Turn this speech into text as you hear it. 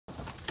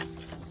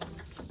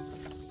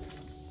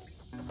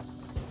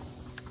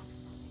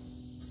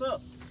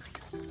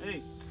Hey,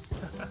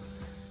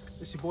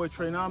 it's your boy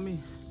Trainami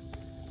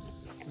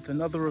with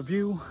another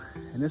review,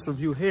 and this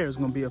review here is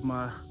going to be of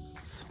my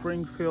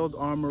Springfield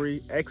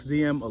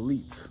Xdm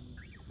Elite.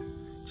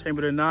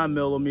 Chambered in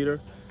 9mm.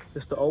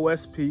 It's the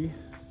OSP.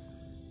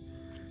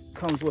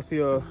 Comes with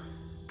your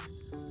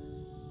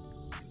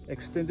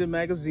extended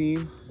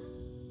magazine,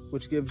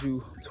 which gives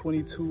you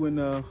 22 in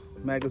the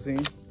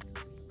magazine,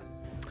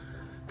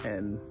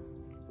 and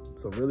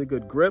it's a really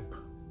good grip,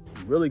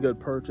 really good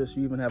purchase.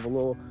 You even have a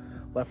little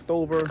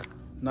leftover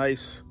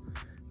nice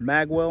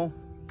magwell,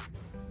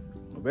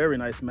 a very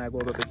nice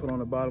magwell that they put on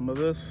the bottom of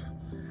this.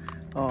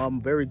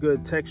 Very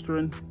good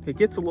texturing. It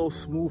gets a little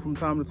smooth from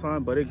time to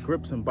time, but it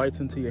grips and bites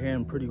into your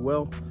hand pretty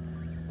well.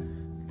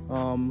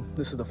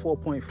 This is the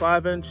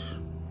 4.5 inch.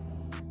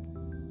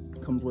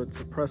 Comes with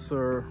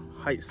suppressor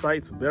height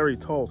sights, very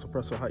tall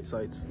suppressor height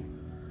sights,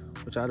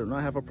 which I do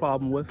not have a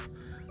problem with.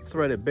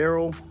 Threaded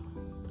barrel.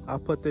 I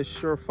put this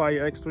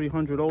Surefire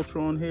X300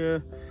 Ultra on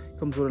here.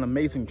 Comes with an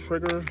amazing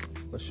trigger.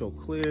 Let's show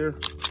clear.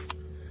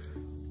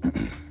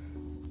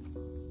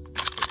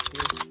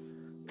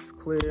 It's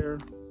clear,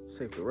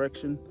 safe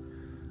direction.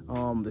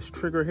 This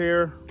trigger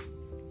here.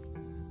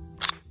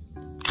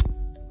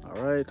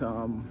 All right.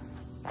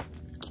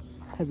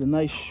 Has a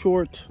nice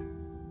short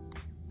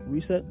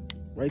reset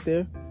right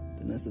there.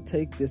 And that's the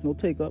take. There's no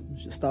take up. It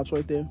just stops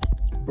right there.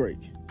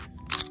 Brake.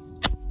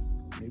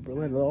 Maybe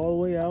let it all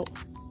the way out.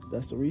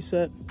 That's the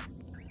reset.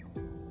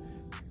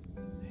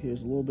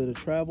 Here's a little bit of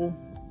travel.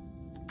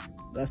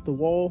 That's the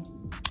wall.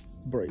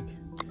 Brake.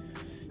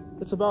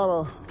 It's about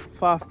a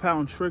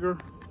 5-pound trigger.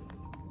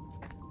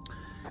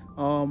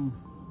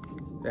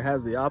 It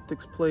has the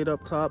optics plate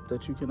up top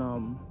that you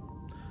can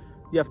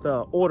you have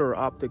to order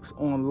optics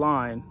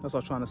online. That's what I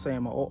was trying to say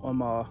on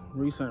my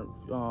recent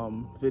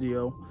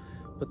video,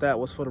 but that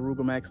was for the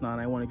Ruger Max 9. I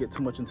didn't want to get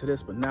too much into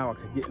this, but now I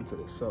can get into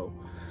this. So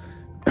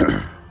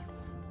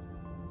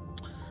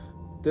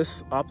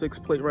this optics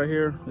plate right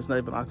here, it's not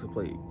even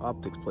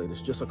optics plate,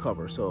 it's just a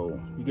cover. So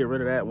you get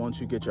rid of that once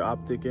you get your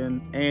optic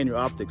in and your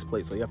optics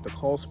plate. So you have to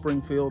call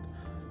Springfield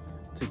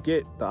to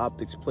get the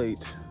optics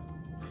plate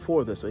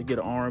for this. So you get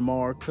an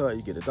RMR cut,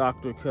 you get a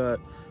doctor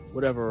cut,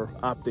 whatever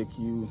optic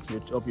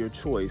of your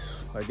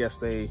choice. I guess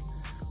they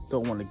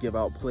don't want to give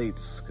out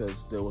plates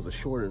because there was a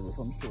shortage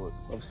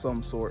of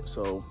some sort.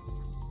 So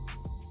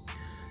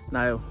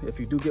now if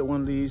you do get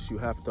one of these, you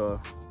have to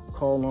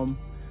call them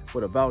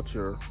with a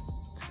voucher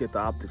to get the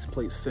optics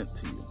plate sent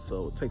to you.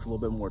 So it takes a little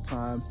bit more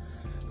time.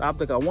 The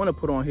optic I want to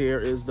put on here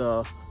is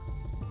the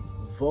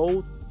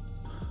Vol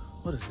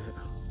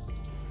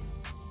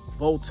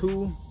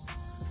 2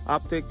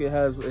 optic. It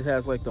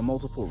has like the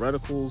multiple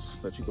reticles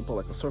that you can put,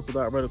 like a circle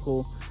dot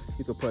reticle.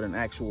 You could put an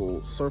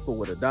actual circle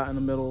with a dot in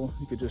the middle.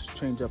 You could just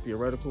change up your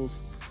reticles,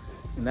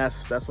 and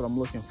that's what I'm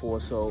looking for.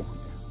 So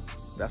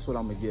that's what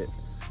I'm gonna get.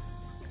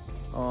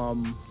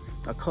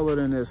 I colored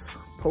in this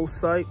post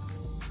sight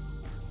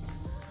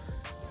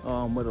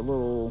with a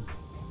little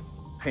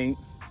paint,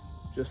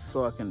 just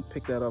so I can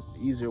pick that up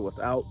easier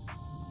without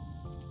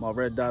my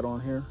red dot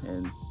on here,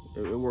 and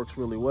it works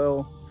really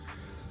well.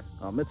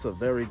 It's a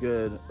very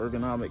good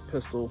ergonomic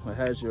pistol. It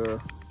has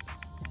your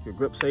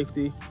grip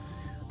safety,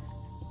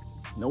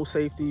 no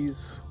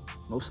safeties,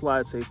 no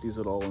slide safeties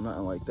at all,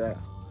 nothing like that.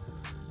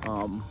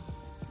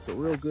 It's a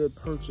real good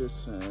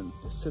purchase, and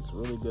it sits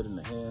really good in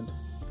the hand.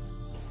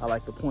 I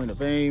like the point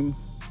of aim.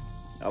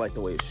 I like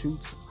the way it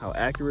shoots, how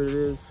accurate it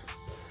is.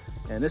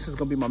 And this is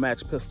gonna be my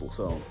match pistol.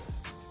 So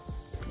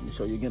let me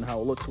show you again how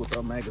it looks with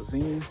a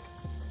magazine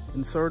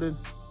inserted.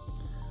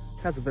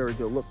 It has a very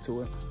good look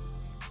to it.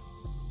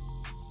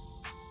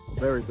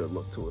 Very good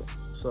look to it.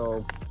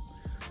 So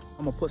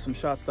I'm gonna put some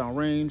shots down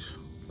range,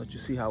 let you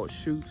see how it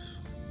shoots,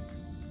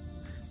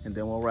 and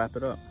then we'll wrap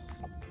it up.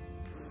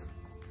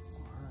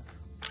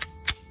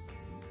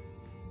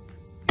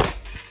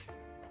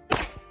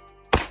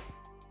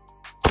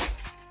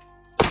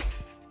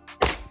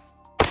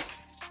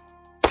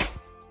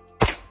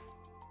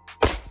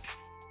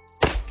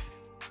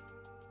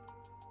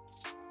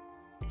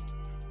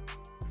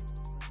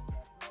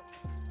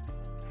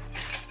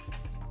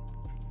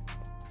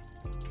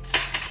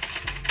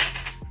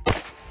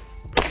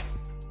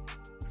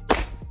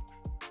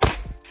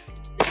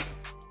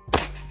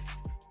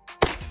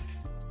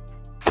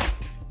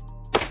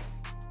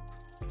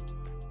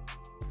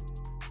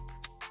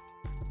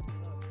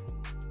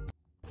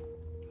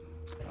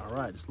 All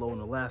right, just loading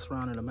the last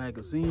round in the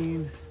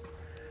magazine,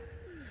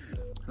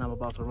 and I'm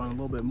about to run a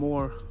little bit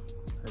more.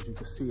 As you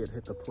can see, it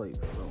hit the plate.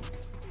 So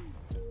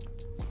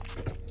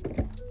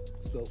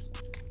let's go.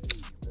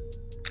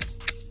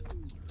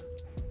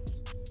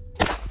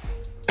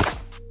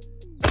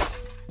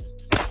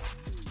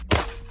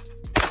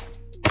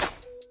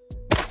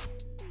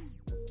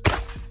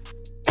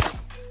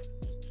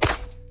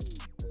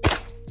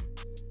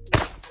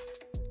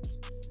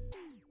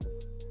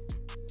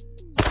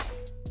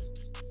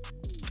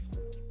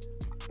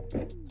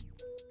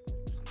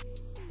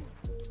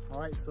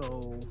 All right,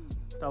 so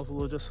that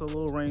was just a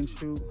little range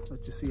shoot.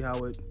 Let you see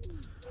how it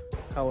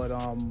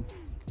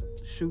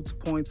shoots,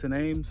 points, and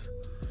aims.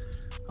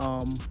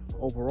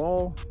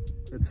 Overall,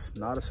 it's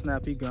not a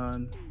snappy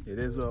gun. It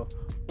is a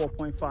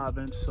 4.5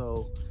 inch,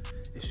 so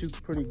it shoots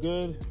pretty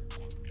good.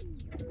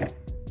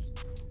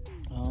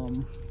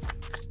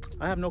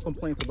 I have no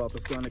complaints about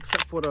this gun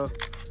except for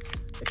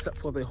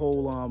the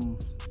whole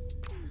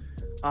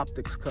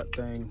optics cut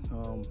thing.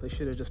 They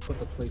should have just put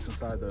the plates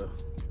inside the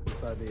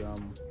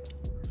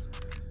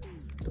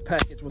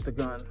package with the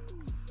gun.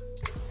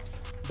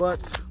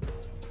 But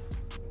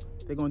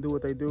they're gonna do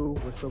what they do.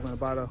 We're still gonna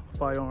buy the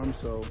firearm,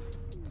 so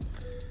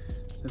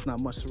there's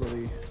not much to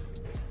really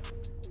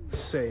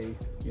say.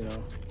 You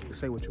know, you can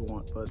say what you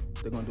want, but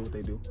they're gonna do what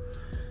they do.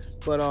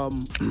 But I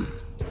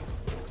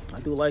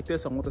do like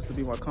this. I want this to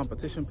be my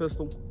competition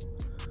pistol.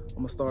 I'm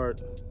gonna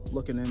start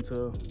looking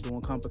into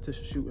doing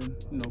competition shooting.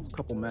 You know, a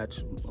couple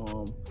matches.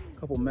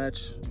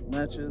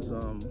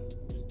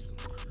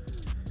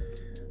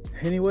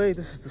 Anyway,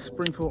 this is the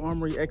Springfield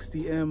Armory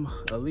Xdm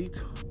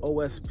Elite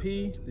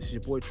OSP. This is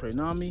your boy Trey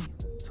Nami.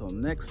 Until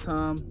next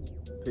time,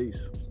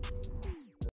 peace.